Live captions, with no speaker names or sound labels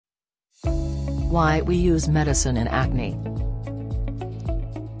Why we use medicine in acne.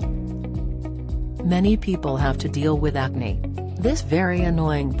 Many people have to deal with acne. This very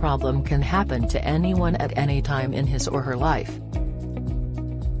annoying problem can happen to anyone at any time in his or her life.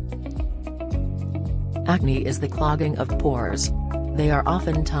 Acne is the clogging of pores. They are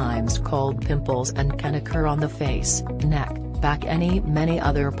oftentimes called pimples and can occur on the face, neck, back, many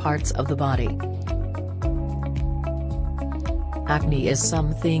other parts of the body. Acne is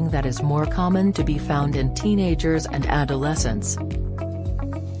something that is more common to be found in teenagers and adolescents.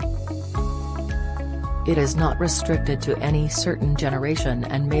 It is not restricted to any certain generation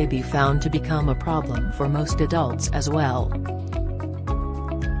and may be found to become a problem for most adults as well.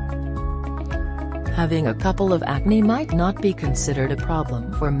 Having a couple of acne might not be considered a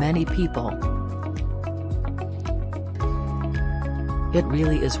problem for many people. It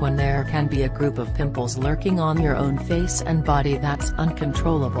really is when there can be a group of pimples lurking on your own face and body that's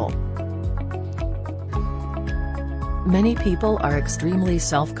uncontrollable. Many people are extremely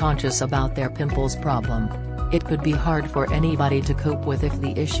self-conscious about their pimples problem. It could be hard for anybody to cope with if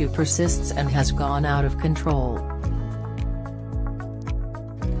the issue persists and has gone out of control.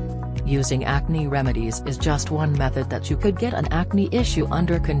 Using acne remedies is just one method that you could get an acne issue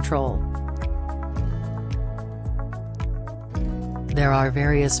under control. There are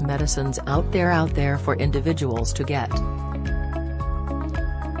various medicines out there for individuals to get.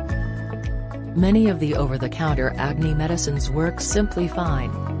 Many of the over-the-counter acne medicines work simply fine.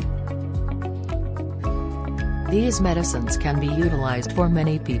 These medicines can be utilized for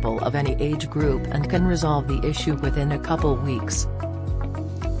many people of any age group and can resolve the issue within a couple weeks.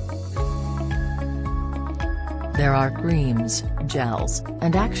 There are creams, gels,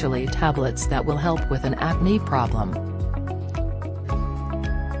 and actually tablets that will help with an acne problem.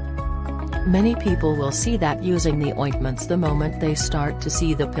 Many people will see that using the ointments the moment they start to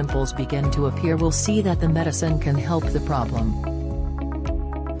see the pimples begin to appear will see that the medicine can help the problem.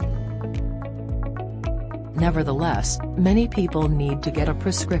 Nevertheless, many people need to get a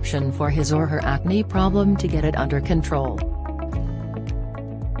prescription for his or her acne problem to get it under control.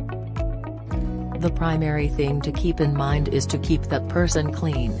 The primary thing to keep in mind is to keep that person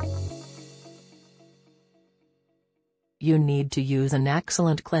clean. You need to use an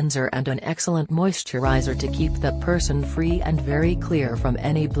excellent cleanser and an excellent moisturizer to keep that person free and very clear from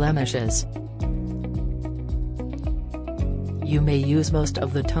any blemishes. You may use most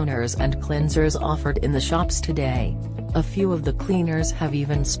of the toners and cleansers offered in the shops today. A few of the cleaners have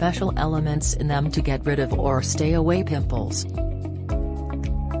even special elements in them to get rid of or stay away pimples.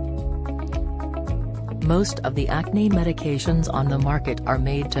 Most of the acne medications on the market are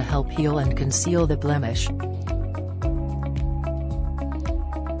made to help heal and conceal the blemish.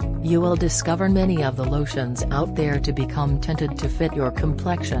 You will discover many of the lotions out there to become tinted to fit your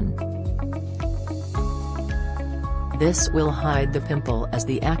complexion. This will hide the pimple as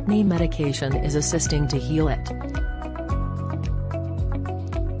the acne medication is assisting to heal it.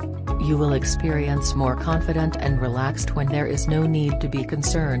 You will experience more confident and relaxed when there is no need to be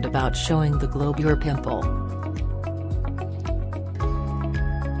concerned about showing the glow of your pimple.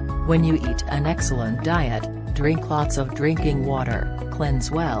 When you eat an excellent diet, drink lots of drinking water,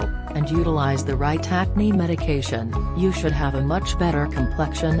 cleanse well, and utilize the right acne medication, you should have a much better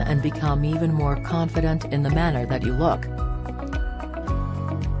complexion and become even more confident in the manner that you look.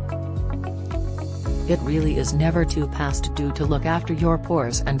 It really is never too past due to look after your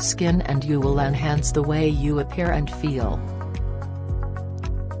pores and skin, and you will enhance the way you appear and feel.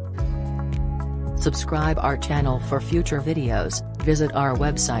 Subscribe our channel for future videos, visit our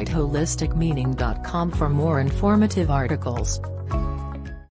website holisticmeaning.com for more informative articles.